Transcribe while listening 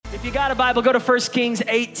If you got a Bible, go to 1 Kings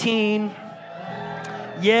 18.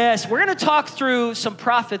 Yes, we're going to talk through some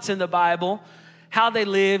prophets in the Bible, how they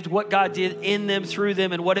lived, what God did in them, through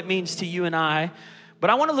them, and what it means to you and I. But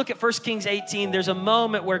I want to look at 1 Kings 18. There's a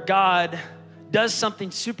moment where God does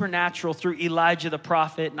something supernatural through Elijah the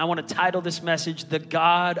prophet. And I want to title this message, The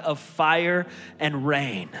God of Fire and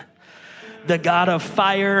Rain. The God of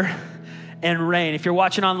Fire and Rain. If you're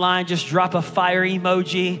watching online, just drop a fire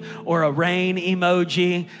emoji or a rain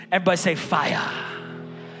emoji. Everybody say fire.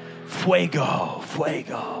 Fuego,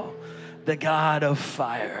 fuego. The God of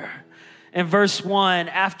fire. In verse 1,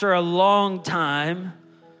 after a long time,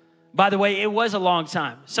 by the way, it was a long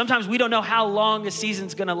time. Sometimes we don't know how long a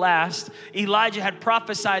season's going to last. Elijah had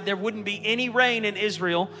prophesied there wouldn't be any rain in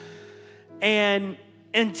Israel. And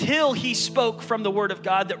until he spoke from the word of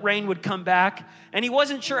God that rain would come back. And he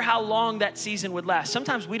wasn't sure how long that season would last.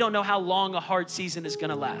 Sometimes we don't know how long a hard season is going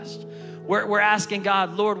to last. We're asking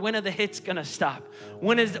God, Lord, when are the hits going to stop?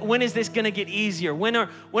 When is this going to get easier? When are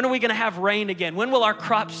we going to have rain again? When will our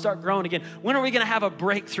crops start growing again? When are we going to have a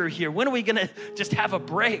breakthrough here? When are we going to just have a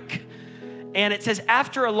break? And it says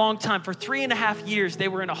after a long time, for 3.5 years, they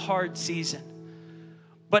were in a hard season.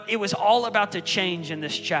 But it was all about to change in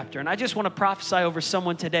this chapter. And I just want to prophesy over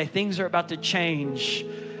someone today. Things are about to change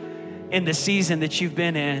in the season that you've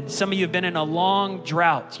been in. Some of you have been in a long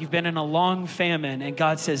drought. You've been in a long famine. And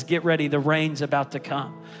God says, get ready. The rain's about to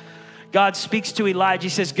come. God speaks to Elijah. He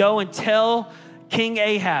says, go and tell King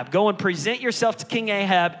Ahab. Go and present yourself to King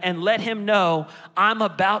Ahab and let him know I'm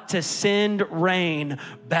about to send rain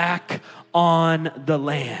back on the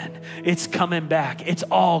land. It's coming back. It's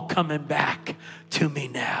all coming back to me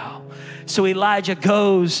now. So Elijah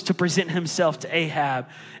goes to present himself to Ahab,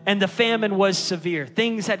 and the famine was severe.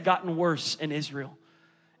 Things had gotten worse in Israel.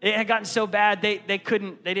 It had gotten so bad they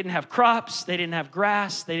didn't have crops, they didn't have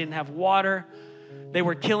grass, they didn't have water. They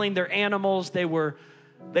were killing their animals, they were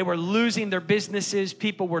losing their businesses,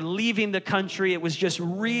 people were leaving the country. It was just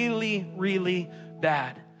really, really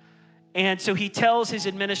bad. And so he tells his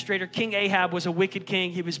administrator, King Ahab was a wicked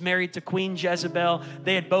king. He was married to Queen Jezebel.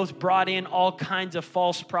 They had both brought in all kinds of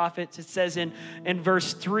false prophets. It says in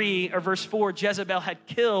verse 3 or verse 4, Jezebel had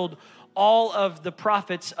killed all of the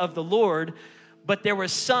prophets of the Lord, but there were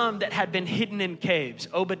some that had been hidden in caves.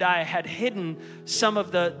 Obadiah had hidden some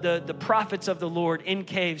of the prophets of the Lord in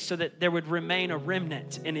caves so that there would remain a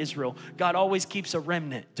remnant in Israel. God always keeps a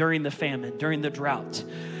remnant during the famine, during the drought.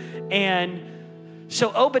 And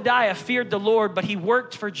so Obadiah feared the Lord, but he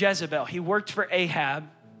worked for Jezebel. He worked for Ahab.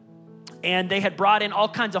 And they had brought in all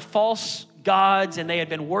kinds of false gods, and they had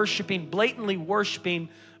been blatantly worshiping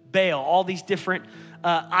Baal, all these different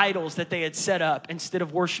idols that they had set up instead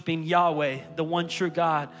of worshiping Yahweh, the one true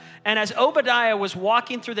God. And as Obadiah was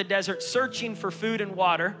walking through the desert searching for food and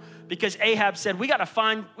water, because Ahab said, we got to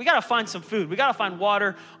find some food. We got to find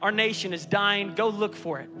water. Our nation is dying. Go look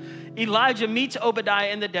for it. Elijah meets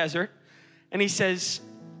Obadiah in the desert. And he says,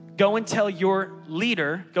 go and tell your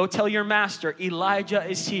leader, go tell your master, Elijah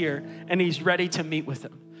is here and he's ready to meet with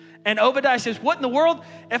him. And Obadiah says, what in the world?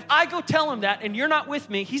 If I go tell him that and you're not with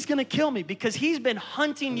me, he's going to kill me because he's been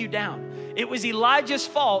hunting you down. It was Elijah's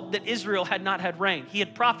fault that Israel had not had rain. He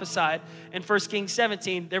had prophesied in 1 Kings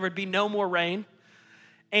 17, there would be no more rain.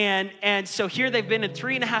 And so here they've been in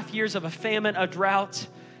 3.5 years of a famine, a drought.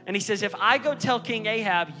 And he says, if I go tell King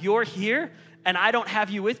Ahab, you're here, and I don't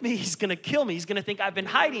have you with me, he's going to kill me. He's going to think I've been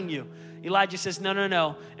hiding you. Elijah says,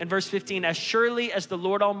 no. In verse 15, as surely as the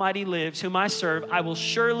Lord Almighty lives, whom I serve, I will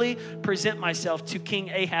surely present myself to King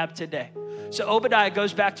Ahab today. So Obadiah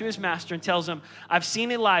goes back to his master and tells him, I've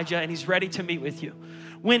seen Elijah and he's ready to meet with you.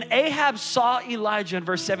 When Ahab saw Elijah in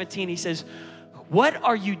verse 17, he says, what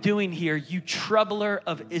are you doing here, you troubler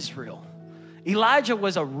of Israel? Elijah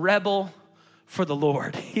was a rebel for the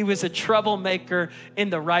Lord. He was a troublemaker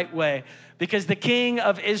in the right way. Because the king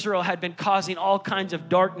of Israel had been causing all kinds of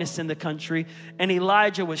darkness in the country, and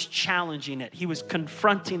Elijah was challenging it. He was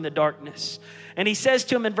confronting the darkness. And he says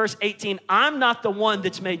to him in verse 18, I'm not the one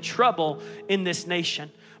that's made trouble in this nation,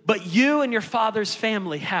 but you and your father's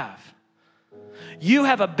family have. You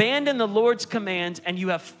have abandoned the Lord's commands, and you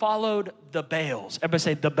have followed the Baals. Everybody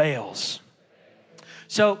say the Baals.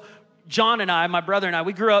 So John and I, my brother and I,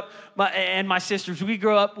 we grew up, and my sisters, we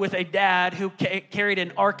grew up with a dad who carried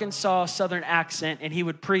an Arkansas Southern accent, and he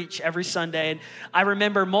would preach every Sunday. And I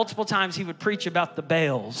remember multiple times he would preach about the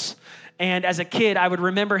Baals. And as a kid, I would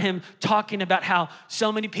remember him talking about how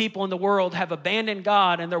so many people in the world have abandoned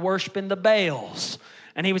God and they're worshiping the Baals.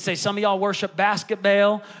 And he would say, some of y'all worship basket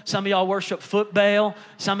Baal, some of y'all worship foot Baal,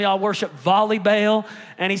 some of y'all worship volley Baal.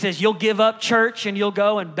 And he says, you'll give up church and you'll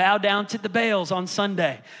go and bow down to the Baals on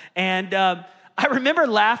Sunday. And I remember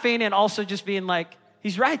laughing and also just being like,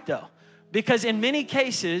 he's right though. Because in many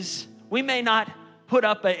cases, we may not put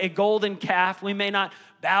up a golden calf. We may not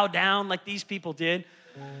bow down like these people did.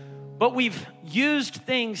 But we've used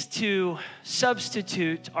things to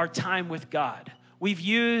substitute our time with God. We've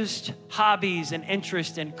used hobbies and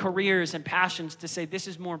interests and careers and passions to say, this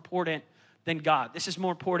is more important than God. This is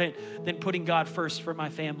more important than putting God first for my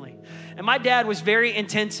family. And my dad was very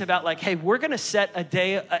intense about like, hey, we're gonna set a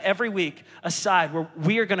day every week aside where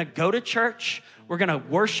we are gonna go to church. We're gonna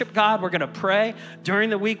worship God. We're gonna pray. During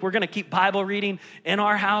the week, we're gonna keep Bible reading in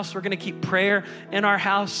our house. We're gonna keep prayer in our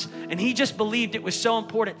house. And he just believed it was so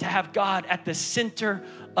important to have God at the center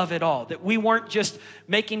of it all, that we weren't just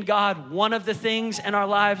making God one of the things in our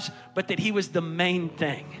lives, but that he was the main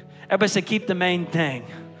thing. Everybody say, keep the main thing.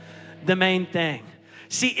 The main thing.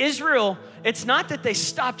 See, Israel, it's not that they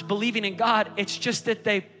stopped believing in God. It's just that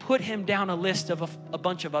they put him down a list of a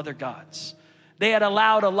bunch of other gods. They had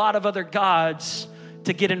allowed a lot of other gods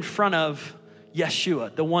to get in front of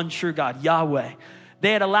Yeshua, the one true God, Yahweh.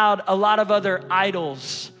 They had allowed a lot of other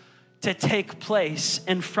idols to take place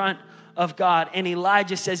in front of God. And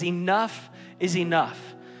Elijah says, enough is enough.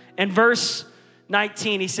 In verse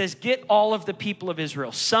 19, he says, get all of the people of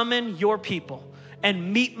Israel, summon your people,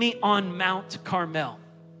 and meet me on Mount Carmel.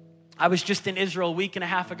 I was just in Israel a week and a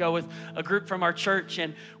half ago with a group from our church,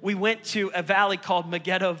 and we went to a valley called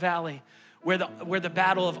Megiddo Valley, where the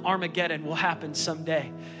Battle of Armageddon will happen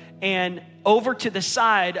someday. And over to the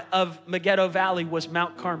side of Megiddo Valley was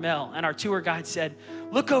Mount Carmel, and our tour guide said,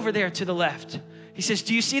 look over there to the left. He says,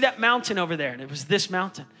 do you see that mountain over there? And it was this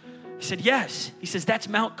mountain. He said, yes. He says, that's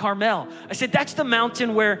Mount Carmel. I said, that's the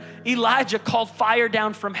mountain where Elijah called fire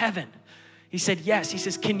down from heaven. He said, yes. He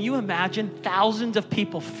says, can you imagine thousands of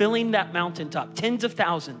people filling that mountaintop, tens of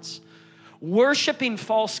thousands, worshiping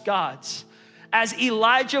false gods, as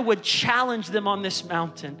Elijah would challenge them on this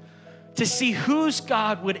mountain to see whose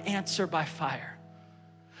God would answer by fire.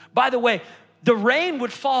 By the way, the rain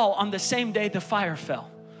would fall on the same day the fire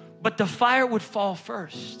fell, but the fire would fall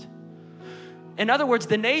first. In other words,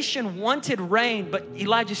 the nation wanted rain, but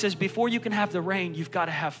Elijah says, before you can have the rain, you've got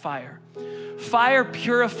to have fire. Fire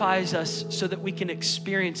purifies us so that we can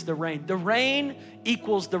experience the rain. The rain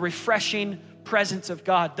equals the refreshing presence of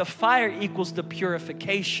God. The fire equals the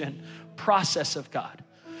purification process of God.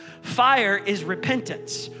 Fire is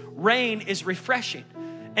repentance. Rain is refreshing.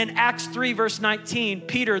 In Acts 3 verse 19,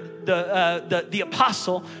 Peter, the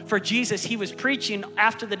apostle for Jesus, he was preaching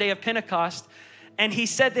after the day of Pentecost, and he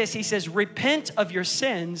said this, he says, repent of your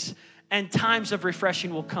sins and times of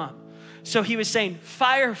refreshing will come. So he was saying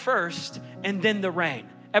fire first and then the rain.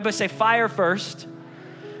 Everybody say fire first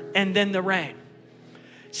and then the rain.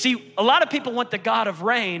 See, a lot of people want the God of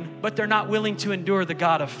rain, but they're not willing to endure the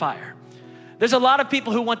God of fire. There's a lot of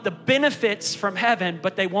people who want the benefits from heaven,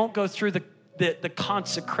 but they won't go through the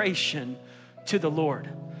consecration to the Lord.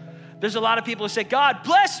 There's a lot of people who say, God,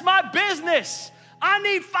 bless my business. I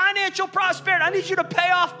need financial prosperity. I need you to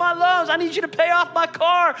pay off my loans. I need you to pay off my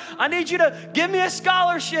car. I need you to give me a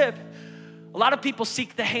scholarship. A lot of people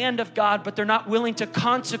seek the hand of God, but they're not willing to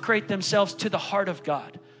consecrate themselves to the heart of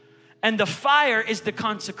God. And the fire is the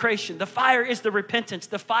consecration. The fire is the repentance.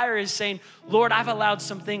 The fire is saying, Lord, I've allowed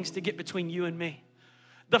some things to get between you and me.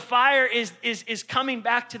 The fire is coming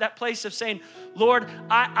back to that place of saying, Lord,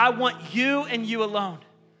 I want you and you alone.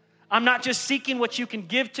 I'm not just seeking what you can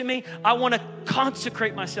give to me. I want to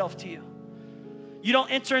consecrate myself to you. You don't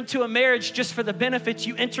enter into a marriage just for the benefits.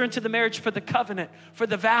 You enter into the marriage for the covenant, for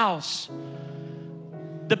the vows.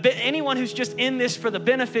 Anyone who's just in this for the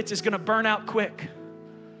benefits is going to burn out quick.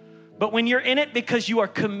 But when you're in it because you are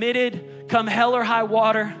committed, come hell or high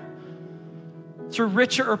water, through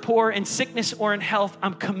richer or poor, in sickness or in health,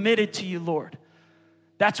 I'm committed to you, Lord.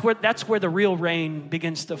 That's where the real rain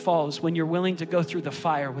begins to fall, is when you're willing to go through the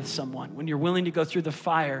fire with someone. When you're willing to go through the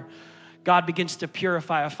fire, God begins to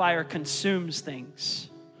purify. A fire consumes things.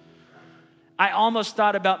 I almost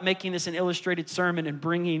thought about making this an illustrated sermon and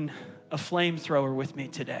bringing a flamethrower with me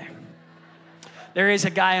today. There is a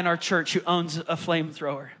guy in our church who owns a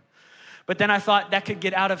flamethrower. But then I thought that could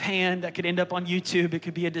get out of hand. That could end up on YouTube. It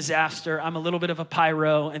could be a disaster. I'm a little bit of a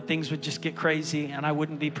pyro, and things would just get crazy, and I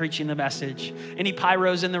wouldn't be preaching the message. Any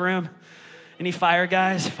pyros in the room? Any fire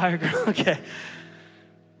guys? Fire girl? Okay.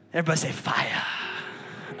 Everybody say fire.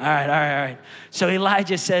 All right. So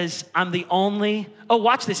Elijah says, I'm the only... Oh,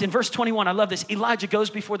 watch this. In verse 21, I love this. Elijah goes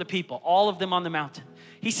before the people, all of them on the mountain.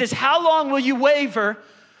 He says, how long will you waver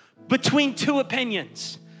between two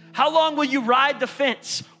opinions? How long will you ride the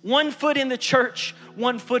fence? 1 foot in the church,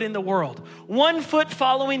 1 foot in the world. 1 foot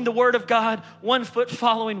following the word of God, 1 foot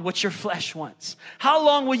following what your flesh wants. How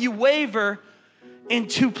long will you waver in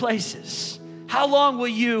two places? How long will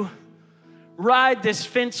you ride this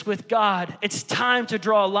fence with God? It's time to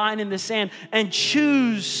draw a line in the sand and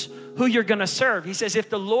choose who you're gonna serve. He says, if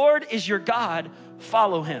the Lord is your God,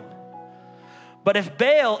 follow him. But if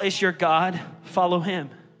Baal is your God, follow him.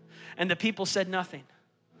 And the people said nothing.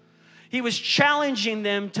 He was challenging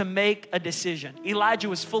them to make a decision. Elijah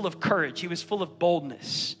was full of courage. He was full of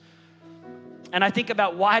boldness. And I think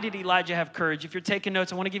about, why did Elijah have courage? If you're taking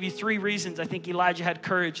notes, I want to give you 3 reasons I think Elijah had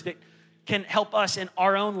courage that can help us in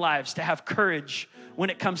our own lives to have courage when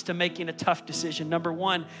it comes to making a tough decision. Number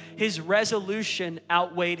 1, his resolution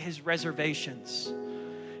outweighed his reservations.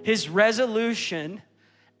 His resolution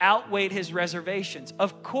outweighed his reservations.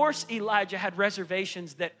 Of course, Elijah had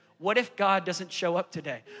reservations that, what if God doesn't show up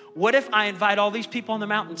today? What if I invite all these people on the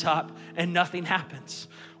mountaintop and nothing happens?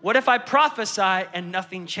 What if I prophesy and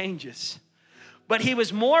nothing changes? But he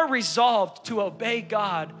was more resolved to obey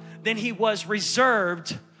God than he was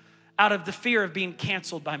reserved out of the fear of being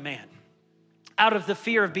canceled by man, out of the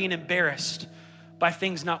fear of being embarrassed by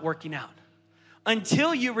things not working out.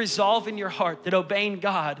 Until you resolve in your heart that obeying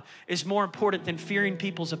God is more important than fearing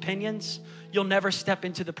people's opinions, you'll never step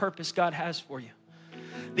into the purpose God has for you.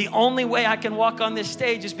 The only way I can walk on this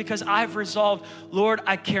stage is because I've resolved, Lord,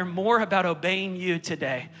 I care more about obeying you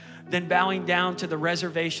today than bowing down to the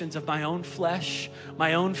reservations of my own flesh,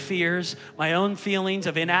 my own fears, my own feelings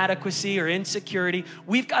of inadequacy or insecurity.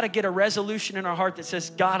 We've got to get a resolution in our heart that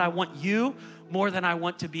says, God, I want you more than I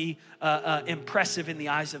want to be impressive in the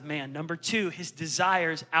eyes of man. Number 2, his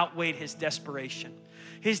desires outweighed his desperation.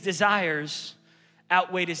 His desires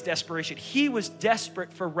outweighed his desperation. He was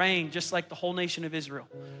desperate for rain, just like the whole nation of Israel.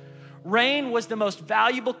 Rain was the most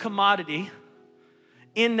valuable commodity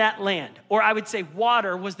in that land. Or I would say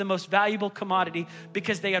water was the most valuable commodity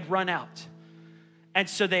because they had run out. And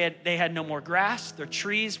so they had no more grass, their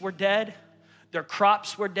trees were dead, their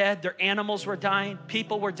crops were dead, their animals were dying,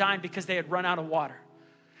 people were dying because they had run out of water.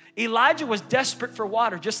 Elijah was desperate for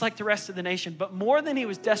water, just like the rest of the nation, but more than he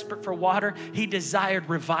was desperate for water, he desired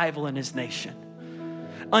revival in his nation.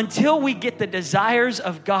 Until we get the desires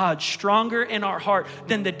of God stronger in our heart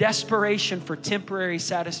than the desperation for temporary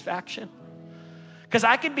satisfaction. Because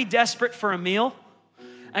I could be desperate for a meal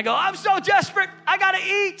and go, I'm so desperate, I gotta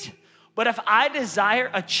eat. But if I desire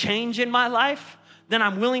a change in my life, then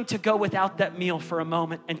I'm willing to go without that meal for a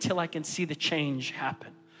moment until I can see the change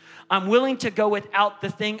happen. I'm willing to go without the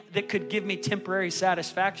thing that could give me temporary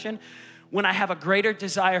satisfaction when I have a greater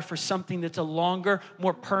desire for something that's a longer,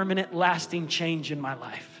 more permanent, lasting change in my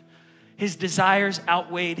life. His desires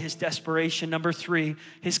outweighed his desperation. Number 3,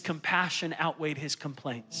 his compassion outweighed his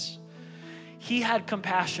complaints. He had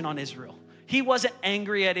compassion on Israel. He wasn't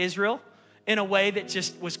angry at Israel in a way that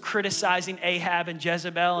just was criticizing Ahab and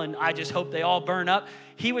Jezebel and I just hope they all burn up.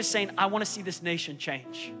 He was saying, I want to see this nation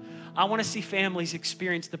change. I want to see families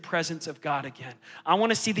experience the presence of God again. I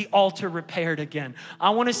want to see the altar repaired again.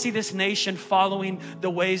 I want to see this nation following the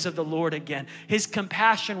ways of the Lord again. His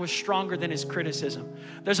compassion was stronger than his criticism.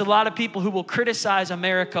 There's a lot of people who will criticize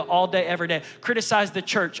America all day, every day, criticize the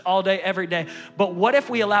church all day, every day. But what if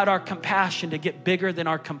we allowed our compassion to get bigger than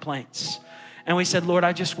our complaints? And we said, Lord,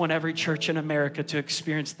 I just want every church in America to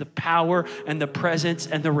experience the power and the presence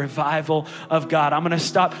and the revival of God. I'm going to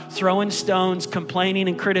stop throwing stones, complaining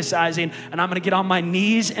and criticizing, and I'm going to get on my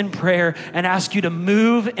knees in prayer and ask you to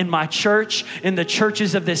move in my church, in the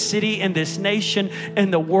churches of this city, in this nation,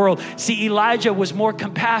 in the world. See, Elijah was more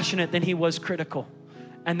compassionate than he was critical,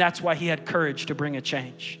 and that's why he had courage to bring a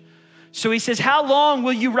change. So he says, how long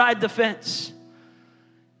will you ride the fence?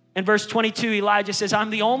 In verse 22, Elijah says, I'm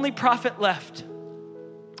the only prophet left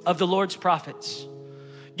of the Lord's prophets.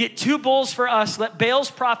 Get 2 bulls for us. Let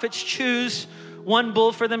Baal's prophets choose 1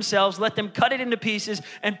 bull for themselves. Let them cut it into pieces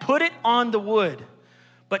and put it on the wood.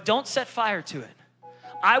 But don't set fire to it.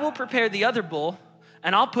 I will prepare the other bull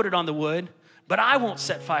and I'll put it on the wood, but I won't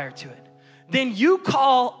set fire to it. Then you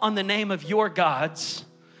call on the name of your gods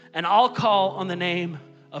and I'll call on the name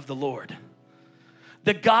of the Lord.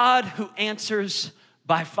 The God who answers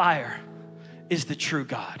by fire is the true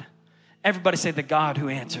God. Everybody say the God who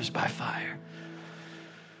answers by fire.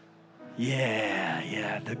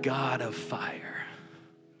 Yeah, the God of fire.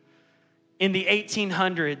 In the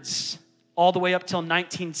 1800s, all the way up till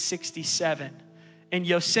 1967, in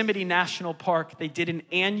Yosemite National Park, they did an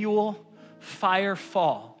annual fire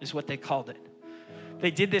fall, is what they called it.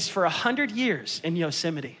 They did this for 100 years in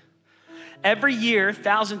Yosemite. Every year,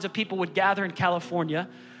 thousands of people would gather in California,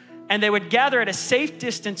 and they would gather at a safe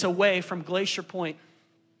distance away from Glacier Point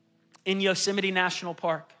in Yosemite National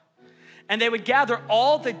Park. And they would gather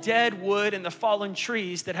all the dead wood and the fallen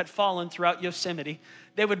trees that had fallen throughout Yosemite.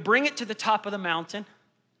 They would bring it to the top of the mountain.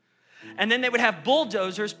 And then they would have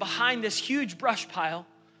bulldozers behind this huge brush pile.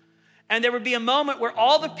 And there would be a moment where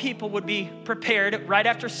all the people would be prepared right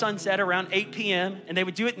after sunset around 8 p.m. And they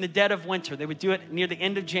would do it in the dead of winter. They would do it near the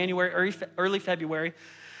end of January, early February.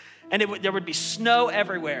 And there would be snow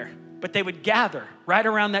everywhere. But they would gather right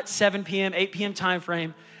around that 7 p.m., 8 p.m. time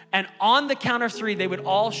frame. And on the count of 3, they would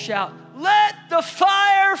all shout, "Let the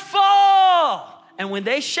fire fall!" And when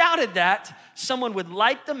they shouted that, someone would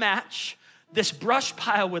light the match, this brush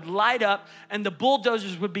pile would light up, and the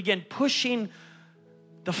bulldozers would begin pushing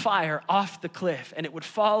the fire off the cliff, and it would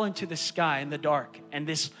fall into the sky in the dark. And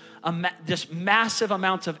this massive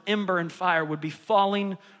amount of ember and fire would be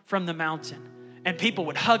falling from the mountain. And people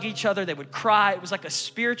would hug each other, they would cry. It was like a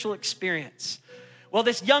spiritual experience. Well,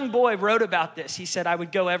 this young boy wrote about this. He said, "I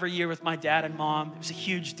would go every year with my dad and mom. It was a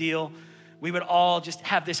huge deal. We would all just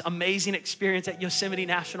have this amazing experience at Yosemite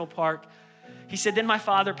National Park." He said, "Then my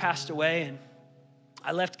father passed away, and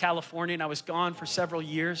I left California, and I was gone for several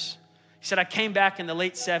years." He said, "I came back in the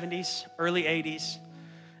late 70s, early 80s,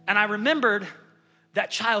 and I remembered that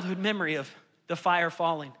childhood memory of the fire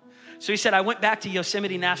falling." So he said, "I went back to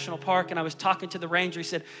Yosemite National Park, and I was talking to the ranger. He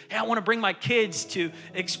said, 'Hey, I want to bring my kids to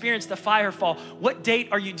experience the fire fall. What date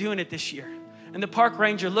are you doing it this year?' And the park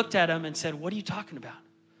ranger looked at him and said, 'What are you talking about?'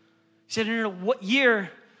 He said, no, what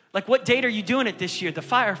year, like what date are you doing it this year, the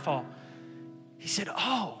fire fall?" He said,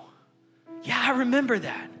 "Oh, yeah, I remember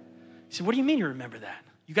that." He said, "What do you mean you remember that?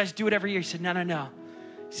 You guys do it every year?" He said, No.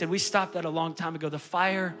 He said, "We stopped that a long time ago. The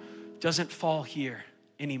fire doesn't fall here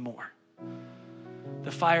anymore.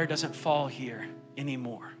 The fire doesn't fall here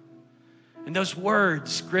anymore." And those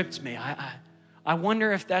words gripped me. I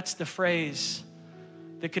wonder if that's the phrase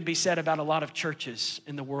that could be said about a lot of churches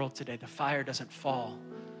in the world today. The fire doesn't fall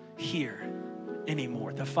here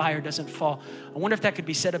anymore. The fire doesn't fall. I wonder if that could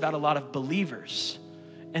be said about a lot of believers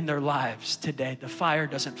in their lives today. The fire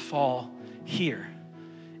doesn't fall here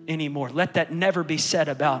anymore. Let that never be said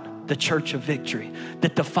about the Church of Victory,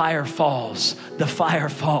 that the fire falls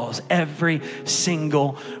every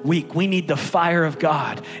single week. We need the fire of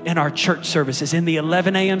God in our church services. In the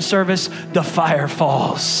 11 a.m. service, the fire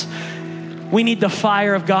falls. We need the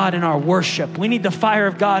fire of God in our worship. We need the fire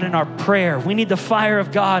of God in our prayer. We need the fire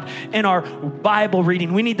of God in our Bible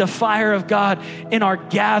reading. We need the fire of God in our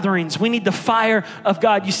gatherings. We need the fire of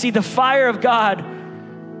God. You see, the fire of God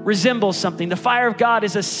resembles something. The fire of God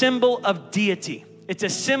is a symbol of deity. It's a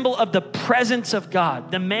symbol of the presence of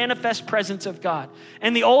God, the manifest presence of God.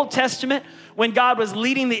 In the Old Testament, when God was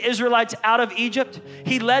leading the Israelites out of Egypt,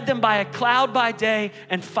 he led them by a cloud by day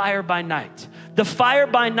and fire by night. The fire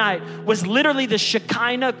by night was literally the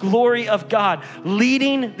Shekinah glory of God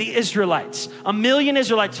leading the Israelites. 1 million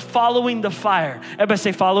Israelites following the fire. Everybody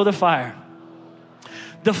say, "Follow the fire."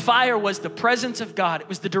 The fire was the presence of God. It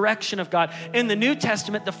was the direction of God. In the New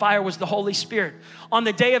Testament, the fire was the Holy Spirit. On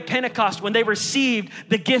the day of Pentecost, when they received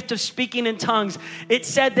the gift of speaking in tongues, it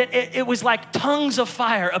said that it was like tongues of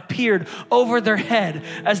fire appeared over their head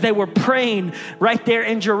as they were praying right there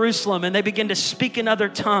in Jerusalem, and they began to speak in other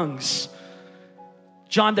tongues.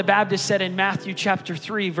 John the Baptist said in Matthew chapter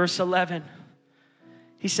 3, verse 11,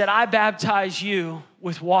 he said, "I baptize you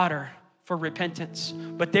with water for repentance,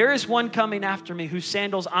 but there is one coming after me whose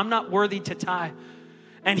sandals I'm not worthy to tie,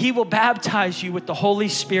 and he will baptize you with the Holy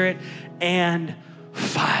Spirit and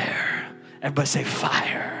fire." Everybody say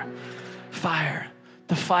fire. Fire.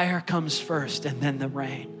 The fire comes first and then the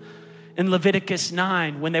rain. In Leviticus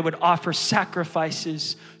 9, when they would offer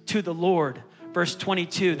sacrifices to the Lord, verse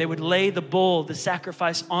 22, they would lay the bull, the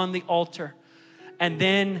sacrifice, on the altar, and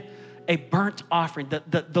then a burnt offering.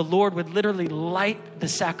 The Lord would literally light the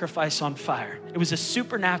sacrifice on fire. It was a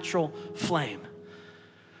supernatural flame.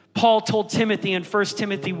 Paul told Timothy in 1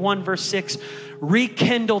 Timothy 1 verse 6,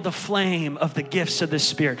 "Rekindle the flame of the gifts of the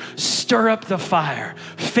Spirit. Stir up the fire.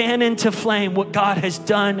 Fan into flame what God has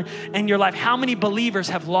done in your life." How many believers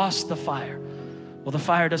have lost the fire? Well, the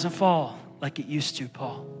fire doesn't fall like it used to,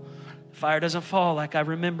 Paul. The fire doesn't fall like I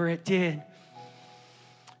remember it did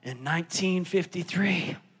in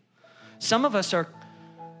 1953. Some of us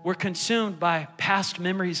we're consumed by past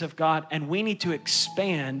memories of God, and we need to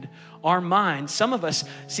expand our minds. Some of us,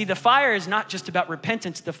 see, the fire is not just about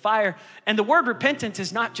repentance. The fire, and the word repentance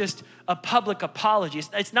is not just a public apology.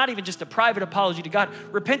 It's not even just a private apology to God.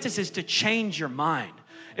 Repentance is to change your mind.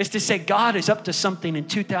 is to say God is up to something in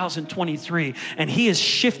 2023 and he is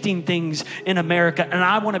shifting things in America and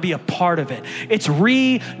I want to be a part of it. It's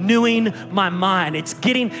renewing my mind.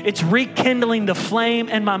 It's rekindling the flame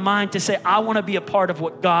in my mind to say I want to be a part of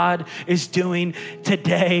what God is doing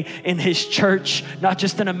today in his church, not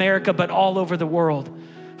just in America, but all over the world.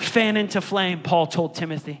 Fan into flame, Paul told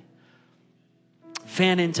Timothy.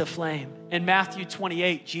 Fan into flame. In Matthew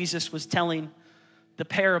 28, Jesus was telling the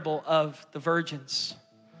parable of the virgins.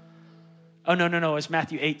 Oh, no. It was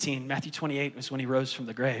Matthew 18. Matthew 28 was when he rose from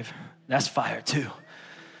the grave. That's fire too.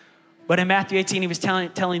 But in Matthew 18, he was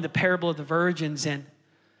telling the parable of the virgins, and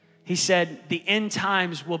he said, the end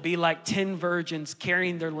times will be like 10 virgins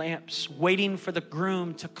carrying their lamps, waiting for the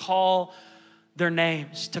groom to call their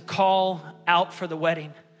names, to call out for the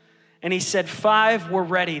wedding. And he said 5 were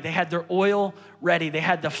ready. They had their oil ready. They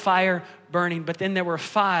had the fire burning. But then there were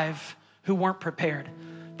 5 who weren't prepared.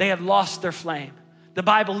 They had lost their flame. The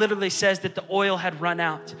Bible literally says that the oil had run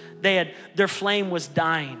out. Their flame was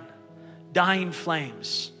dying. Dying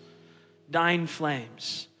flames. Dying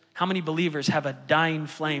flames. How many believers have a dying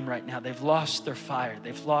flame right now? They've lost their fire.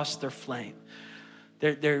 They've lost their flame.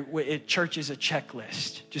 Church is a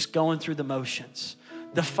checklist, just going through the motions.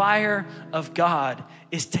 The fire of God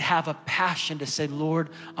is to have a passion to say, Lord,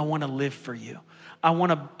 I want to live for you. I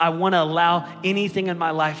want to allow anything in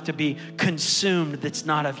my life to be consumed that's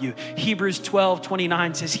not of you. Hebrews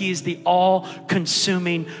 12:29 says he is the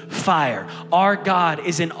all-consuming fire. Our God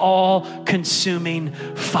is an all-consuming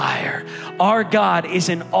fire. Our God is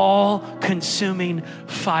an all-consuming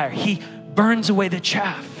fire. He burns away the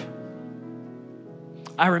chaff.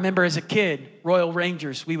 I remember as a kid, Royal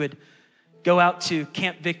Rangers, we would go out to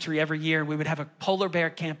Camp Victory every year, and we would have a polar bear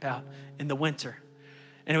camp out in the winter,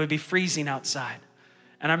 and it would be freezing outside.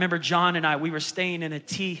 And I remember John and I, we were staying in a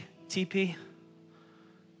teepee.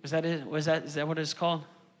 Is that what it's called?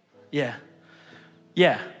 Yeah.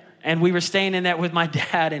 And we were staying in that with my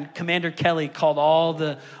dad, and Commander Kelly called all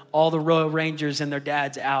the Royal Rangers and their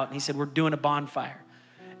dads out, and he said, we're doing a bonfire,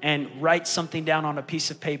 and write something down on a piece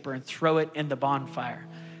of paper and throw it in the bonfire.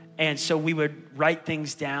 And so we would write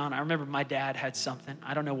things down. I remember my dad had something.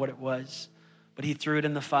 I don't know what it was, but he threw it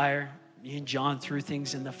in the fire. Me and John threw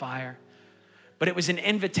things in the fire. But it was an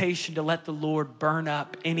invitation to let the Lord burn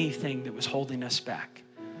up anything that was holding us back.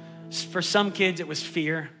 For some kids, it was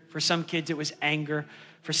fear. For some kids, it was anger.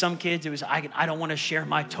 For some kids, it was, I don't want to share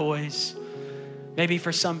my toys. Maybe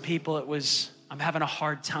for some people, it was, I'm having a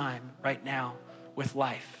hard time right now with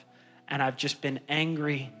life. And I've just been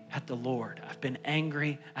angry at the Lord. I've been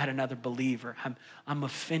angry at another believer. I'm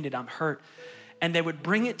offended. I'm hurt. And they would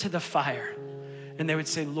bring it to the fire. And they would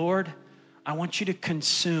say, Lord, I want you to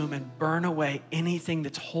consume and burn away anything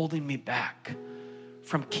that's holding me back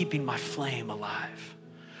from keeping my flame alive.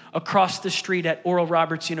 Across the street at Oral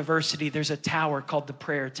Roberts University, there's a tower called the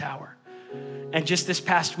Prayer Tower. And just this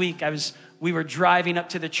past week, we were driving up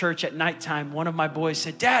to the church at nighttime. One of my boys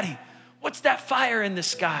said, Daddy, what's that fire in the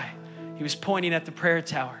sky? He was pointing at the prayer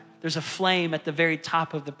tower. There's a flame at the very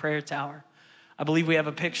top of the prayer tower. I believe we have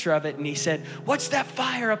a picture of it. And he said, what's that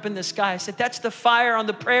fire up in the sky? I said, that's the fire on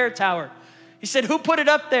the prayer tower. He said, who put it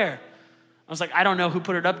up there? I was like, I don't know who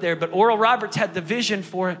put it up there, but Oral Roberts had the vision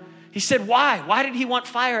for it. He said, why? Why did he want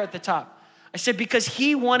fire at the top? I said, because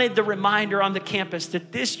he wanted the reminder on the campus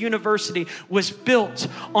that this university was built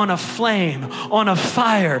on a flame, on a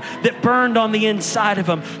fire that burned on the inside of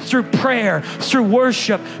him through prayer, through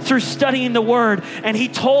worship, through studying the word. And he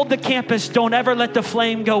told the campus, don't ever let the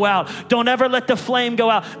flame go out. Don't ever let the flame go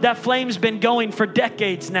out. That flame's been going for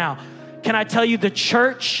decades now. Can I tell you, the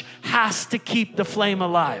church has to keep the flame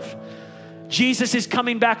alive. Jesus is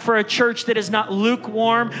coming back for a church that is not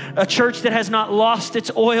lukewarm, a church that has not lost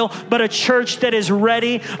its oil, but a church that is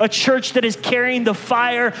ready, a church that is carrying the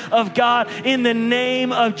fire of God in the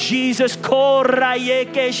name of Jesus. We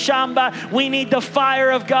need the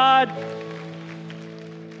fire of God.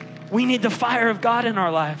 We need the fire of God in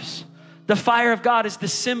our lives. The fire of God is the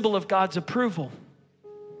symbol of God's approval.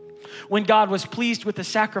 When God was pleased with the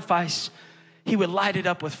sacrifice, he would light it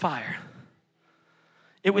up with fire.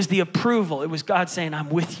 It was the approval. It was God saying, I'm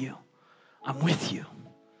with you. I'm with you.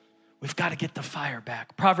 We've got to get the fire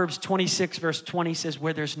back. Proverbs 26 verse 20 says,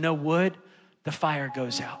 where there's no wood, the fire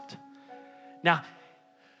goes out. Now,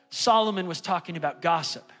 Solomon was talking about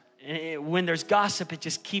gossip. When there's gossip, it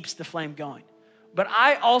just keeps the flame going. But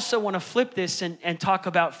I also want to flip this and talk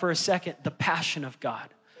about for a second the passion of God.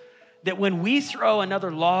 That when we throw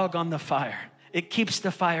another log on the fire, it keeps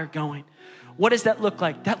the fire going. What does that look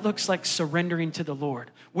like? That looks like surrendering to the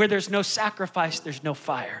Lord. Where there's no sacrifice, there's no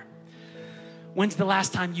fire. When's the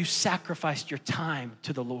last time you sacrificed your time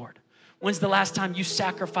to the Lord? When's the last time you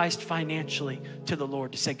sacrificed financially to the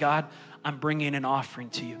Lord to say, God, I'm bringing an offering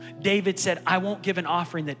to you? David said, I won't give an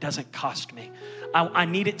offering that doesn't cost me. I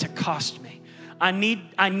need it to cost me. I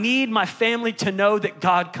need my family to know that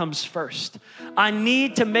God comes first. I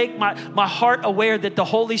need to make my heart aware that the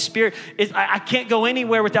Holy Spirit is, I can't go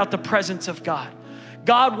anywhere without the presence of God.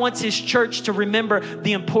 God wants his church to remember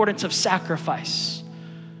the importance of sacrifice.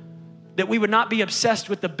 That we would not be obsessed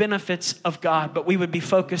with the benefits of God, but we would be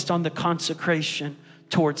focused on the consecration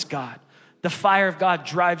towards God. The fire of God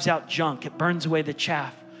drives out junk. It burns away the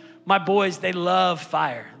chaff. My boys, they love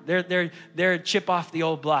fire. They're a chip off the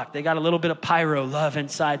old block. They got a little bit of pyro love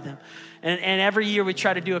inside them. And every year we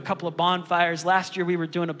try to do a couple of bonfires. Last year we were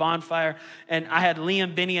doing a bonfire, and I had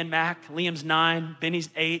Liam, Benny, and Mac. Liam's 9, Benny's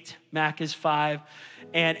 8, Mac is 5.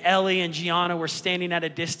 And Ellie and Gianna were standing at a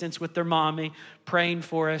distance with their mommy, praying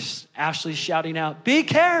for us. Ashley's shouting out, be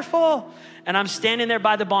careful. And I'm standing there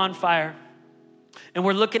by the bonfire. And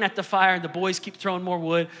we're looking at the fire, and the boys keep throwing more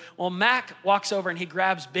wood. Well, Mac walks over, and he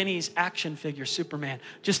grabs Benny's action figure, Superman,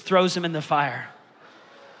 just throws him in the fire.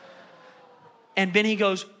 And Benny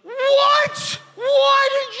goes, what? Why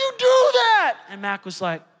did you do that? And Mac was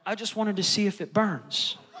like, I just wanted to see if it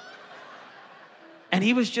burns. And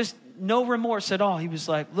he was just no remorse at all. He was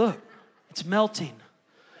like, look, it's melting.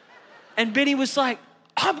 And Benny was like,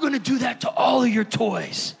 I'm going to do that to all of your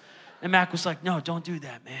toys. And Mac was like, no, don't do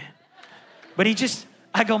that, man. But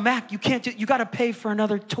I go, Mac, you can't you got to pay for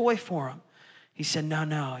another toy for him. He said,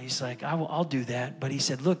 no. He's like, I'll do that. But he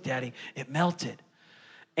said, look, Daddy, it melted.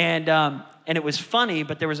 And it was funny,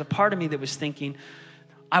 but there was a part of me that was thinking,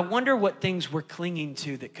 I wonder what things we're clinging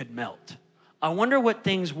to that could melt. I wonder what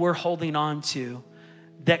things we're holding on to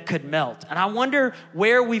that could melt. And I wonder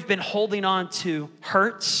where we've been holding on to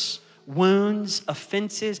hurts, wounds,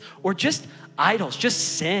 offenses, or just idols,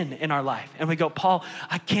 just sin in our life. And we go, Paul,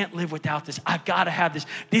 I can't live without this. I gotta have this.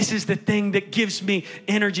 This is the thing that gives me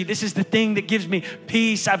energy. This is the thing that gives me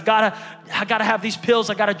peace. I gotta have these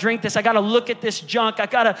pills. I gotta drink this. I gotta look at this junk. I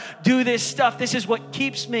gotta do this stuff. This is what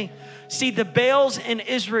keeps me. See, the Baals in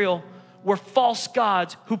Israel were false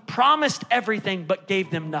gods who promised everything but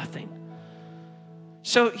gave them nothing.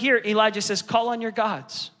 So here Elijah says, call on your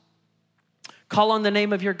gods. Call on the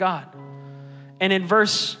name of your God. And in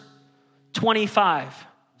verse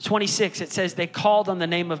 26, it says they called on the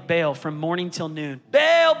name of Baal from morning till noon.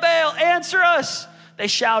 Baal, Baal, answer us. They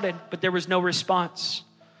shouted, but there was no response.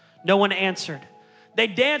 No one answered. They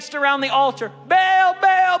danced around the altar. Baal,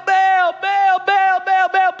 Baal, Baal, Baal, Baal, Baal,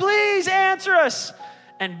 Baal, please answer us.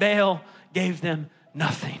 And Baal gave them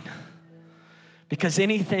nothing. Because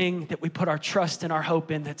anything that we put our trust and our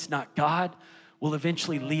hope in that's not God will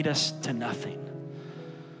eventually lead us to nothing.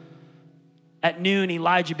 At noon,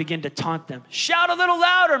 Elijah began to taunt them. Shout a little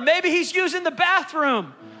louder. Maybe he's using the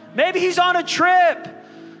bathroom. Maybe he's on a trip.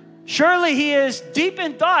 Surely he is deep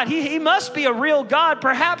in thought. He must be a real God.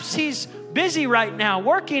 Perhaps he's busy right now,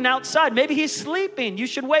 working outside. Maybe he's sleeping. You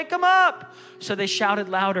should wake him up. So they shouted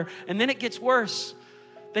louder. And then it gets worse.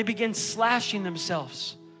 They begin slashing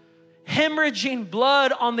themselves, hemorrhaging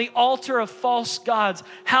blood on the altar of false gods.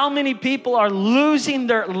 How many people are losing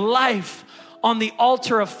their life on the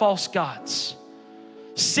altar of false gods?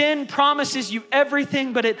 Sin promises you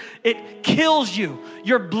everything, but it kills you.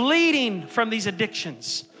 You're bleeding from these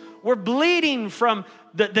addictions. We're bleeding from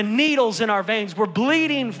the needles in our veins. We're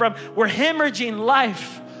hemorrhaging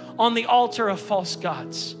life on the altar of false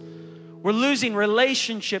gods. We're losing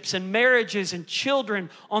relationships and marriages and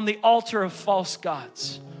children on the altar of false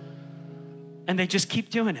gods. And they just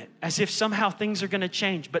keep doing it as if somehow things are going to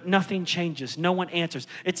change, but nothing changes. No one answers.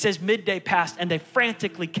 It says midday passed and they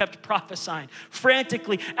frantically kept prophesying,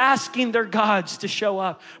 frantically asking their gods to show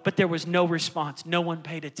up, but there was no response. No one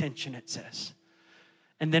paid attention, it says.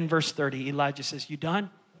 And then verse 30, Elijah says, you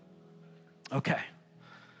done? Okay.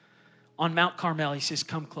 On Mount Carmel, he says,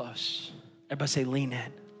 come close. Everybody say, lean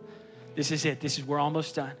in. This is it. We're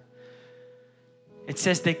almost done. It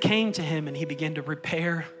says they came to him and he began to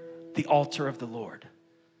repair the altar of the Lord.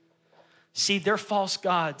 See, their false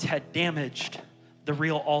gods had damaged the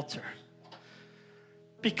real altar.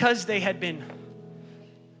 Because they had been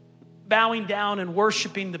bowing down and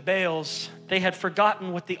worshiping the Baals, they had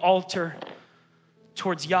forgotten what the altar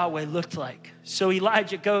towards Yahweh looked like. So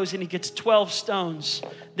Elijah goes and he gets 12 stones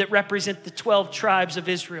that represent the 12 tribes of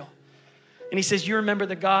Israel. And he says, you remember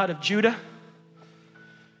the God of Judah?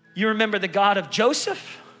 You remember the God of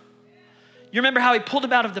Joseph? You remember how he pulled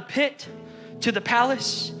him out of the pit to the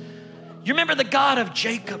palace? You remember the God of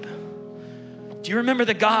Jacob? Do you remember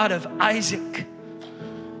the God of Isaac?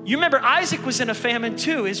 You remember Isaac was in a famine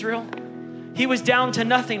too, Israel. He was down to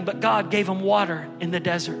nothing, but God gave him water in the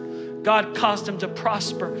desert. God caused him to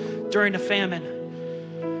prosper during a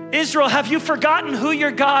famine. Israel, have you forgotten who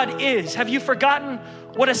your God is? Have you forgotten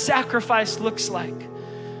what a sacrifice looks like?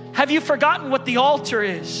 Have you forgotten what the altar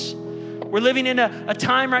is? We're living in a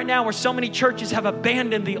time right now where so many churches have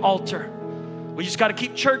abandoned the altar. We just got to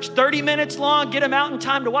keep church 30 minutes long, get them out in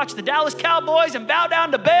time to watch the Dallas Cowboys and bow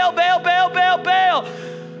down to Baal, Baal, Baal, Baal, Baal.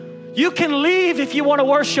 You can leave if you want to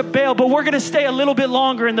worship Baal, but we're going to stay a little bit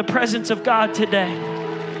longer in the presence of God today.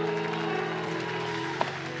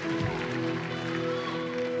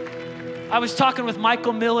 I was talking with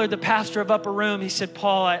Michael Miller, the pastor of Upper Room. He said,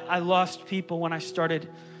 Paul, I lost people when I started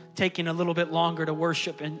taking a little bit longer to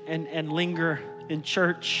worship and linger in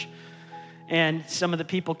church. And some of the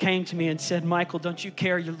people came to me and said, Michael, don't you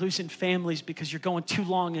care? You're losing families because you're going too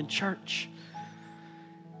long in church.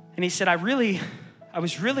 And he said, I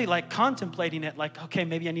was really like contemplating it, like, okay,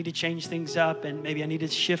 maybe I need to change things up and maybe I need to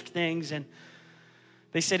shift things. And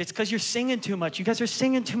they said, it's because you're singing too much. You guys are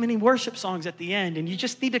singing too many worship songs at the end and you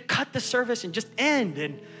just need to cut the service and just end.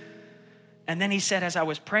 And then he said, as I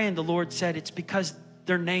was praying, the Lord said, it's because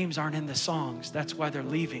their names aren't in the songs. That's why they're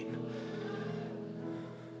leaving.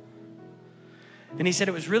 And he said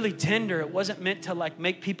it was really tender. It wasn't meant to like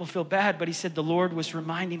make people feel bad, but he said the Lord was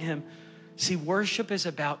reminding him, see, worship is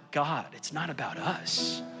about God. It's not about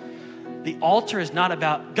us. The altar is not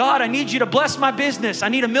about, God, I need you to bless my business. I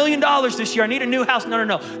need $1 million this year. I need a new house.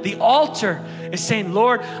 No. The altar is saying,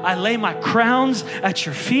 Lord, I lay my crowns at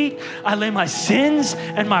your feet. I lay my sins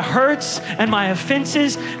and my hurts and my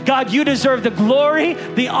offenses. God, you deserve the glory,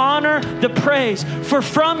 the honor, the praise. For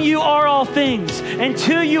from you are all things, and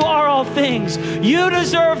to you are all things. You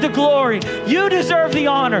deserve the glory. You deserve the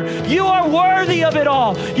honor. You are worthy of it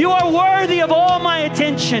all. You are worthy of all my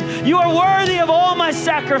attention. You are worthy of all my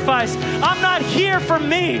sacrifice. I'm not here for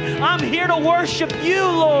me. I'm here to worship you,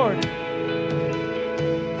 Lord.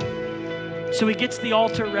 So he gets the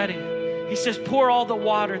altar ready. He says, pour all the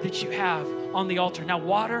water that you have on the altar. Now,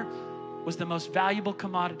 water was the most valuable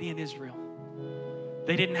commodity in Israel.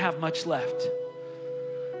 They didn't have much left.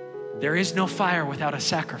 There is no fire without a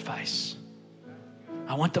sacrifice.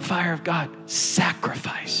 I want the fire of God.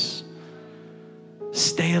 Sacrifice.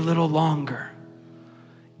 Stay a little longer.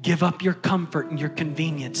 Give up your comfort and your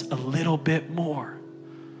convenience a little bit more.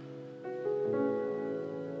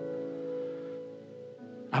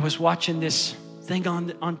 I was watching this thing on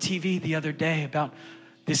TV the other day about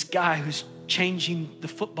this guy who's changing the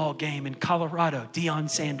football game in Colorado, Deion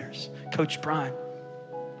Sanders, Coach Prime.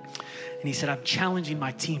 And he said, I'm challenging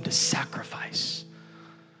my team to sacrifice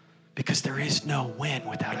because there is no win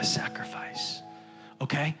without a sacrifice.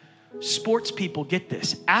 Okay? Sports people get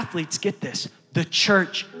this. Athletes get this. The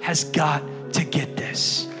church has got to get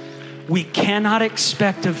this. We cannot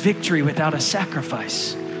expect a victory without a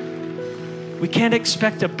sacrifice. We can't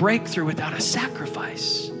expect a breakthrough without a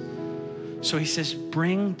sacrifice. So he says,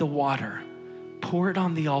 bring the water, pour it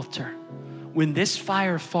on the altar. When this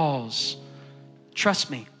fire falls, trust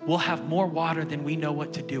me, we'll have more water than we know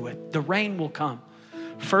what to do with. The rain will come.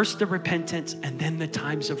 First the repentance and then the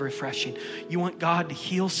times of refreshing. You want God to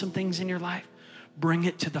heal some things in your life? Bring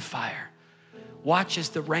it to the fire. Watch as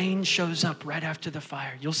the rain shows up right after the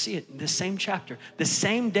fire. You'll see it in the same chapter. The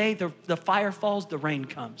same day the fire falls, the rain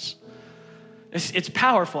comes. It's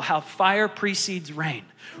powerful how fire precedes rain.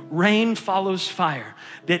 Rain follows fire.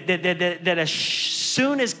 That as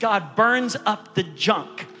soon as God burns up the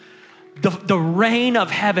junk, the rain of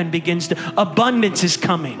heaven begins to, abundance is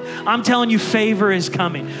coming. I'm telling you, favor is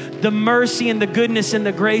coming. The mercy and the goodness and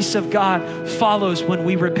the grace of God follows when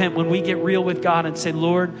we repent, when we get real with God and say,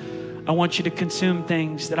 Lord, I want you to consume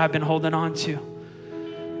things that I've been holding on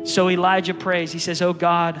to. So Elijah prays. He says, oh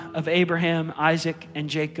God of Abraham, Isaac, and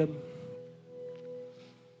Jacob,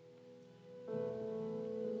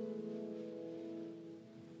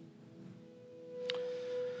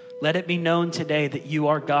 let it be known today that you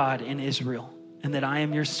are God in Israel and that I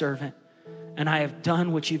am your servant and I have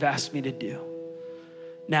done what you've asked me to do.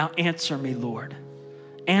 Now answer me, Lord.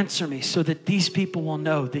 Answer me so that these people will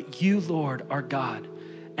know that you, Lord, are God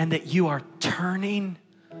and that you are turning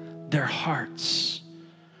their hearts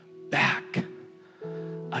back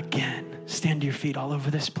again. Stand to your feet all over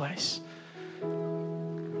this place.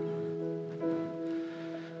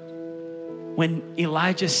 When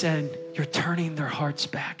Elijah said, you're turning their hearts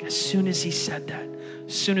back, as soon as he said that,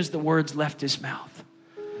 as soon as the words left his mouth,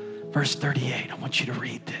 verse 38, I want you to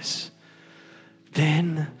read this.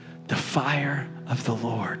 Then the fire of the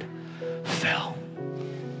Lord fell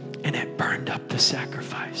and it burned up the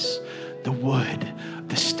sacrifice, the wood,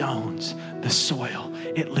 the stones, the soil.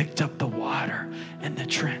 It licked up the water and the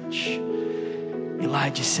trench.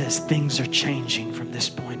 Elijah says things are changing from this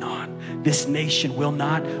point on. this nation will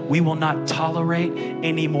not. We will not tolerate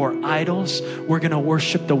any more idols. We're going to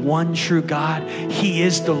worship the one true God. He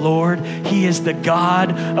is the Lord. He is the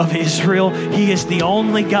God of Israel. He is the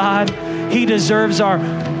only God. He deserves our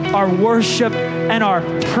worship and our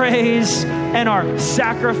praise and our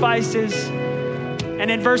sacrifices. And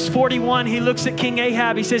in verse 41, he looks at King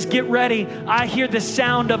Ahab. He says, get ready. I hear the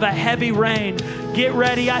sound of a heavy rain. Get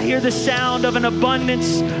ready. I hear the sound of an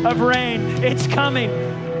abundance of rain. It's coming.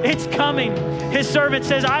 It's coming. His servant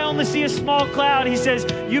says, I only see a small cloud. He says,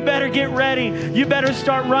 you better get ready. You better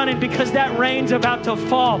start running because that rain's about to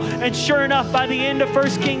fall. And sure enough, by the end of 1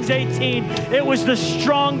 Kings 18, it was the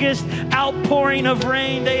strongest outpouring of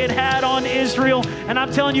rain they had had on Israel. And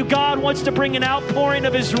I'm telling you, God wants to bring an outpouring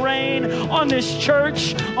of his rain on this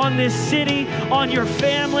church, on this city, on your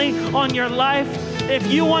family, on your life. If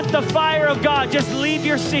you want the fire of God, just leave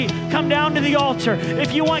your seat. Come down to the altar.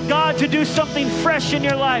 If you want God to do something fresh in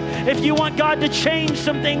your life, if you want God to change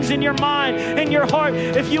some things in your mind, in your heart,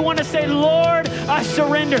 if you want to say, Lord, I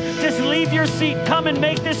surrender, just leave your seat. Come and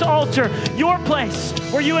make this altar your place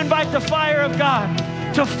where you invite the fire of God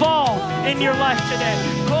to fall in your life today.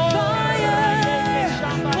 Fire,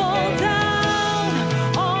 fall down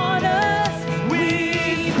on us,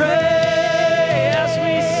 we pray.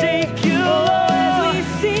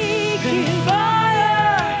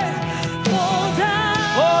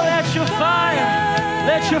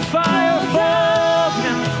 Let your fire fall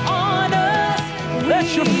down on us.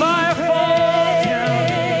 Let your fire fall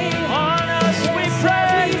down on us. We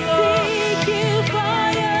pray, Lord.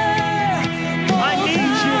 I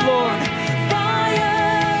need you, Lord.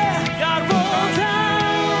 God, fall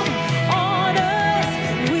down on us.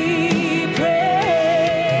 We pray.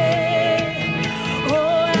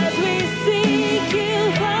 Oh, as we seek you,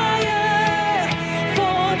 fire,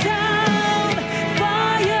 fall down,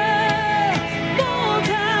 fire, fall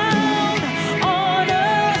down on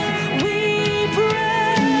us. We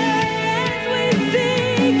pray as we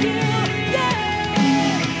seek you, yeah.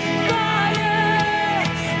 Fire,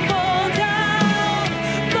 fall down,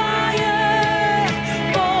 fire,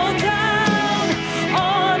 fall down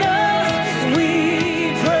on us. We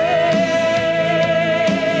pray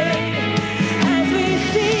as we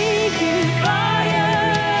seek you, fire,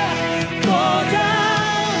 fall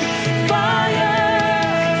down, fire,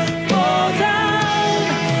 fall down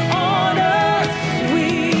on us. We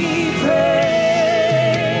pray.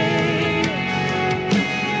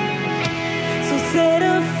 So set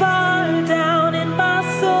a fire down in my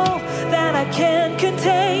soul that I can't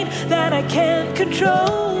contain, that I can't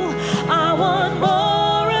control. I want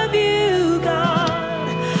more of you, God.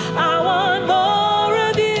 I want more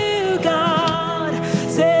of you, God.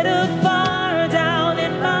 Set a fire down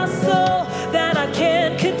in my soul that I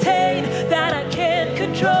can't contain, that I can't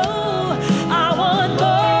control. I want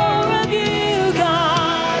more of you,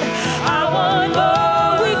 God. I want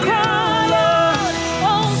more. We cry out,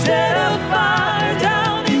 oh, set a fire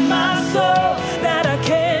down in my soul that I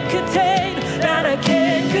can't contain, that I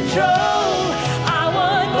can't control. I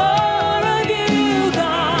want more of you,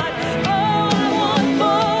 God. Oh, I want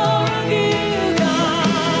more of you,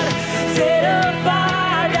 God. Set a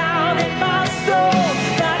fire down in my soul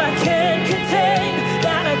that I can't contain,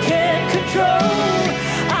 that I can't control.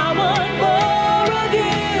 I want more of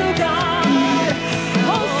you, God.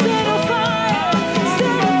 Oh, set a fire,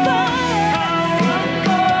 set a fire.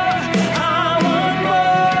 I want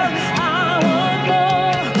more, I want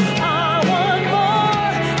more, I want more,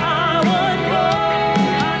 I want more.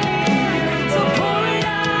 So pour it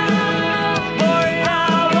out, pour it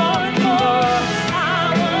out. I want more, I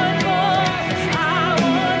want more, I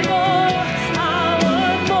want more, I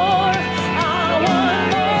want more, I want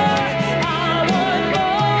more, I want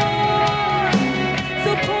more.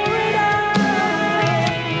 So pour it out.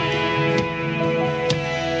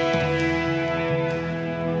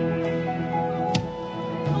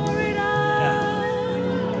 Pour it out.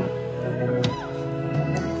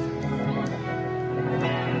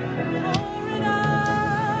 Pour it out.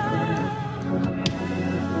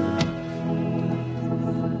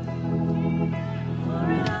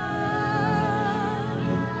 Pour it out.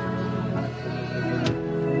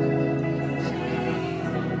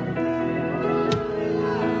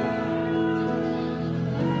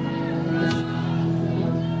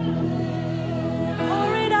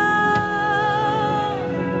 Pour it out.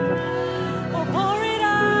 Oh, pour it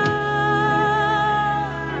out.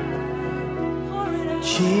 Pour it out.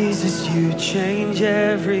 Jesus, you change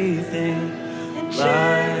everything.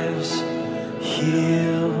 Lives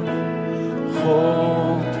healed,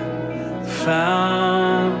 hope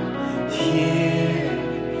found here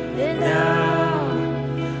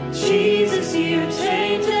now. Jesus, you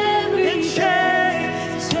change everything.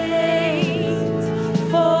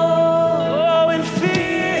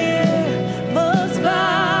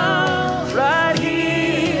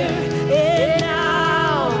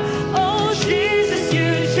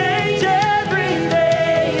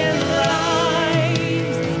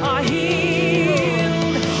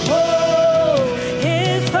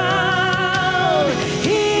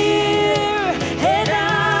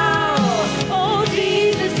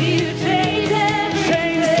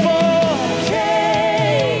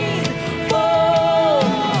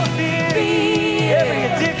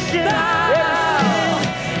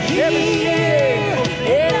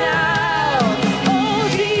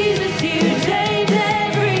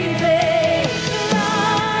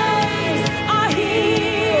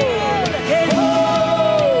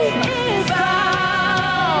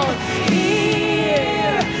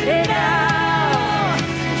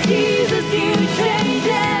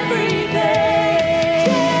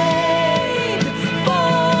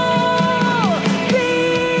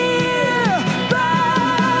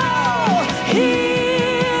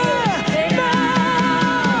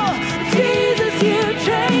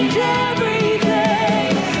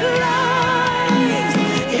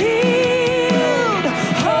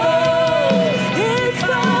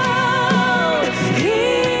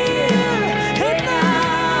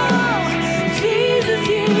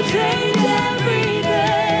 change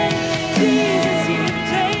everything. Jesus, you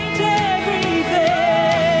change everything.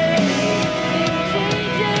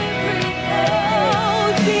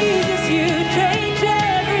 Oh, Jesus, you change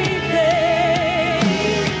everything.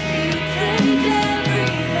 Jesus, you change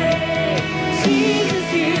everything. Jesus,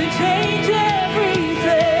 you change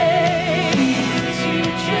everything.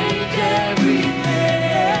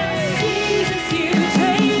 Jesus, you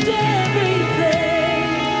change everything.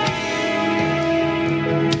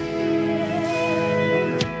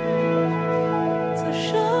 So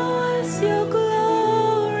show us your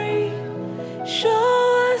glory.